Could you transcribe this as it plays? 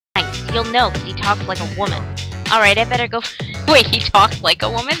You'll know, because he talks like a woman. Alright, I better go... Wait, he talks like a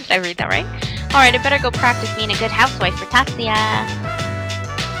woman? Did I read that right? Alright, I better go practice being a good housewife for Tatsuya.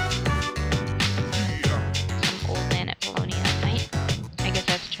 Some old man at Bologna at night. I guess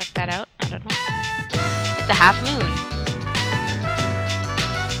I have to check that out. I don't know. It's a half moon.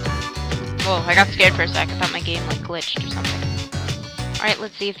 Whoa, I got scared for a sec. I thought my game, like, glitched or something. Alright,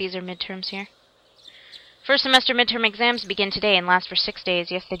 let's see if these are midterms here. First semester midterm exams begin today and last for 6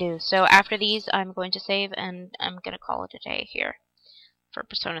 days. Yes, they do. So after these, I'm going to save, and I'm going to call it a day here for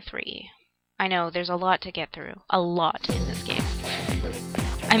Persona 3. I know, there's a lot to get through. A lot in this game.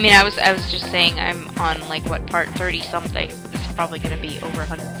 I mean, I was just saying I'm on, like, what, part 30-something. This is probably going to be over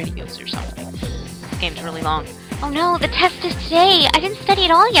 100 videos or something. This game's really long. Oh no, the test is today! I didn't study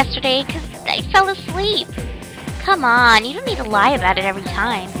at all yesterday because I fell asleep. Come on, you don't need to lie about it every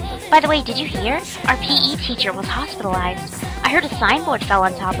time. By the way, did you hear? Our PE teacher was hospitalized. I heard a signboard fell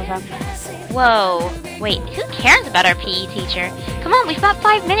on top of him. Whoa. Wait, who cares about our PE teacher? Come on, we've got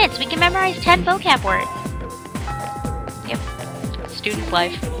 5 minutes. We can memorize 10 vocab words. Yep. Student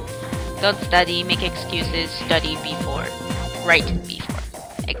life. Don't study, make excuses, study before. Write before.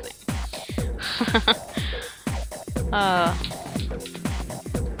 Exam.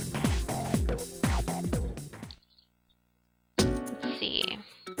 Let's see.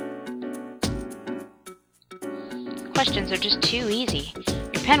 Questions are just too easy.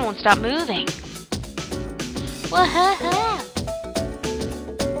 Your pen won't stop moving. Wah-ha-ha!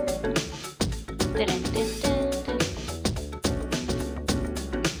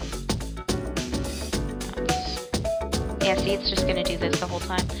 Yeah, see, it's just gonna do this the whole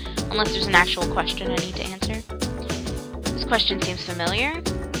time. Unless there's an actual question I need to answer. This question seems familiar.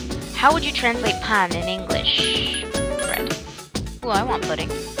 How would you translate pan in English? Bread. Ooh, I want pudding.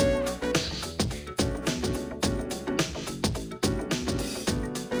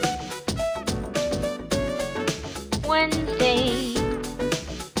 Wednesday.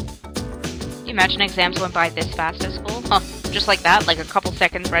 Can you imagine exams went by this fast at school? Huh, just like that? Like a couple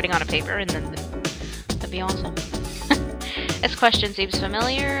seconds writing on a paper and then... That'd be awesome. This question seems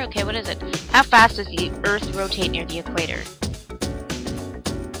familiar. Okay, what is it? How fast does the Earth rotate near the equator?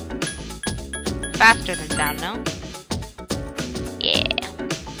 Faster than sound, no? Yeah.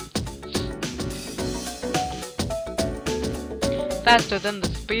 Faster than the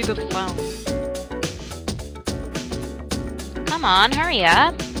speed of sound. Come on, hurry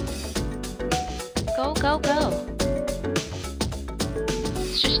up. Go, go, go.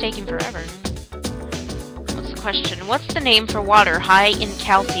 It's just taking forever. Question. What's the name for water high in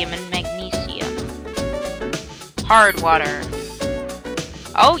calcium and magnesium? Hard water.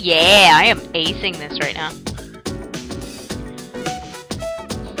 Oh yeah, I am acing this right now.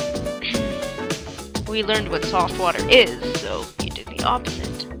 We learned what soft water is, so you did the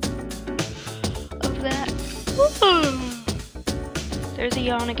opposite of that. There's a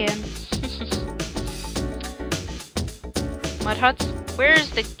yawn again. Mud huts? Where's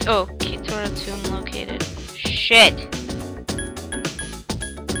the... Oh, Kitora Tomb located? Shit.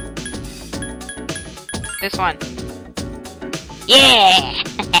 This one. Yeah!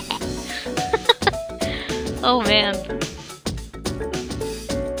 Oh man.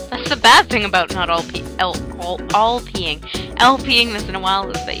 That's the bad thing about not all peeing. LPing this in a while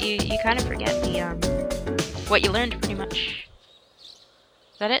is that you kind of forget the what you learned pretty much.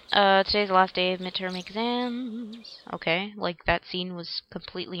 Is that it? Today's the last day of midterm exams. Okay, like that scene was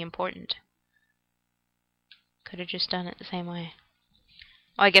completely important. Could have just done it the same way.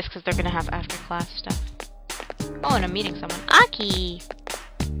 Oh, I guess because they're gonna have after class stuff. Oh, and I'm meeting someone. Aki!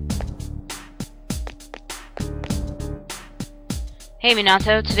 Hey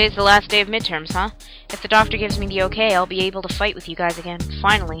Minato, today's the last day of midterms, huh? If the doctor gives me the okay, I'll be able to fight with you guys again.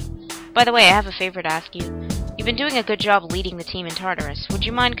 Finally. By the way, I have a favor to ask you. You've been doing a good job leading the team in Tartarus. Would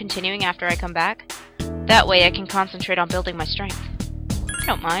you mind continuing after I come back? That way I can concentrate on building my strength. I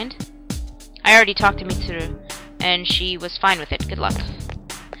don't mind. I already talked to Mitsuru, and she was fine with it. Good luck.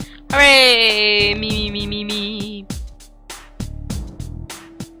 Hooray! Me, me, me, me, me.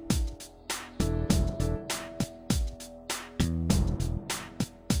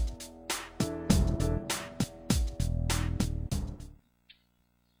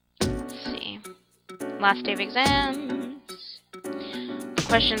 Let's see. Last day of exams. The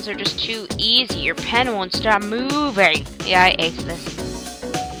questions are just too easy. Your pen won't stop moving. Yeah, I aced this.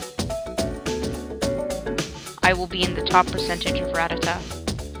 I will be in the top percentage of Ratata.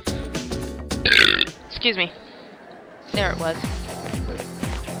 Excuse me. There it was.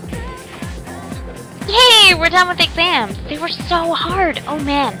 Yay! We're done with exams! They were so hard! Oh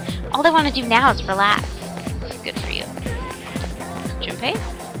man, all I want to do now is relax. It's good for you. Junpei?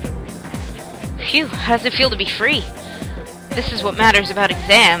 Phew, how does it feel to be free? This is what matters about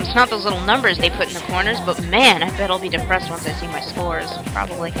exams, not those little numbers they put in the corners, but man, I bet I'll be depressed once I see my scores.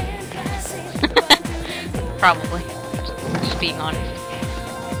 Probably. Probably. Just being honest.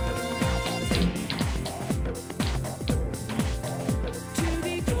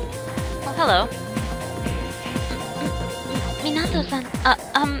 Oh, hello. Minato-san,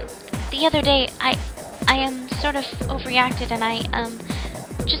 the other day, I am sort of overreacted and I,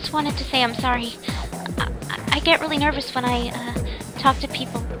 just wanted to say I'm sorry. I get really nervous when I, talk to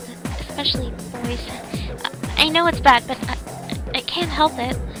people, especially boys. I know it's bad, but I can't help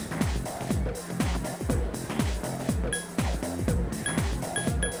it.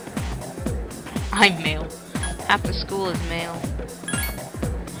 I'm male. Half the school is male.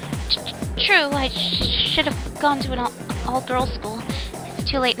 True, I should have gone to an all-girls school. It's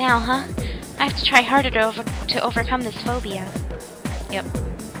too late now, huh? I have to try harder to overcome this phobia. Yep.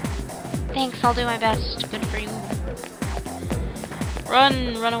 Thanks, I'll do my best. Good for you.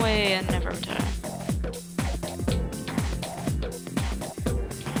 Run away, and never return.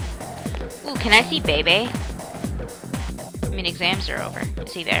 Ooh, can I see Bebe? I mean, exams are over.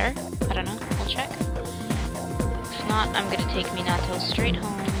 Is he there? I don't know. We'll check. If not, I'm gonna take Minato straight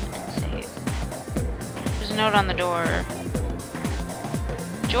home and save. There's a note on the door.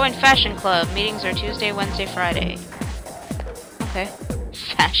 Join Fashion Club. Meetings are Tuesday, Wednesday, Friday. Okay.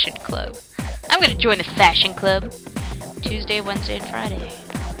 Fashion Club. I'm gonna join the Fashion Club. Tuesday, Wednesday, and Friday.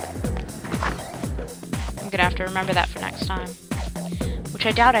 I'm gonna have to remember that for next time. Which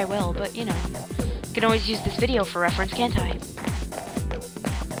I doubt I will, but you know. I can always use this video for reference, can't I?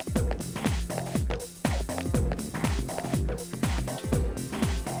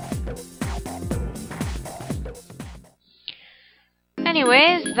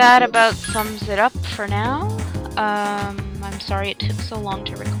 Anyways, that about sums it up for now. I'm sorry it took so long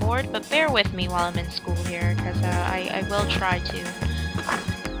to record, but bear with me while I'm in school here, because I will try to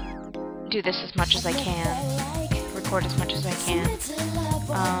do this as much as I can, record as much as I can.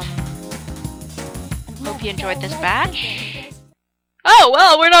 Hope you enjoyed this batch. Oh,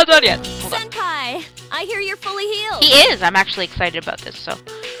 well, we're not done yet. Hold on. Senpai, I hear you're fully healed. He is! I'm actually excited about this, so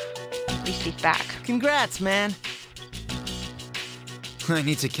at least he's back. Congrats, man. I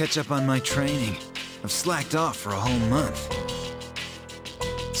need to catch up on my training. I've slacked off for a whole month.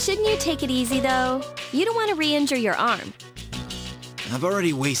 Shouldn't you take it easy, though? You don't want to re-injure your arm. I've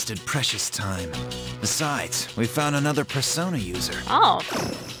already wasted precious time. Besides, we found another Persona user. Oh.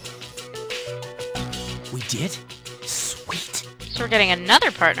 We did? Sweet. So we're getting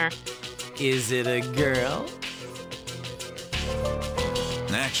another partner. Is it a girl?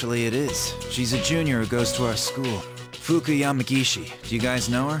 Actually, it is. She's a junior who goes to our school. Fuka Yamagishi. Do you guys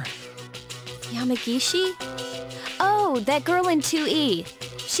know her? Yamagishi? Oh, that girl in 2E.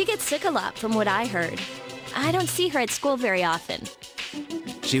 She gets sick a lot from what I heard. I don't see her at school very often.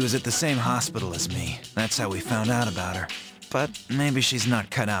 She was at the same hospital as me. That's how we found out about her. But maybe she's not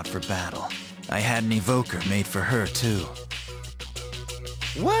cut out for battle. I had an evoker made for her, too.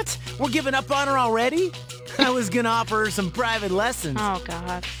 What? We're giving up on her already? I was gonna offer her some private lessons. Oh,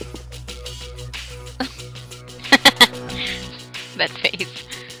 God. That face.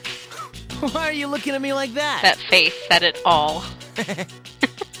 Why are you looking at me like that? That face said it all.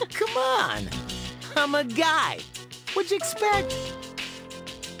 Come on. I'm a guy. What'd you expect?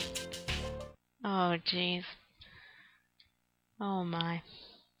 Oh, jeez. Oh, my.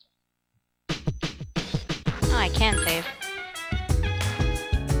 Oh, I can save.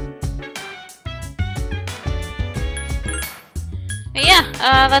 But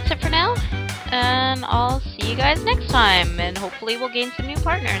yeah, that's it for now. And I'll see you guys next time. And hopefully we'll gain some new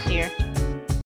partners here.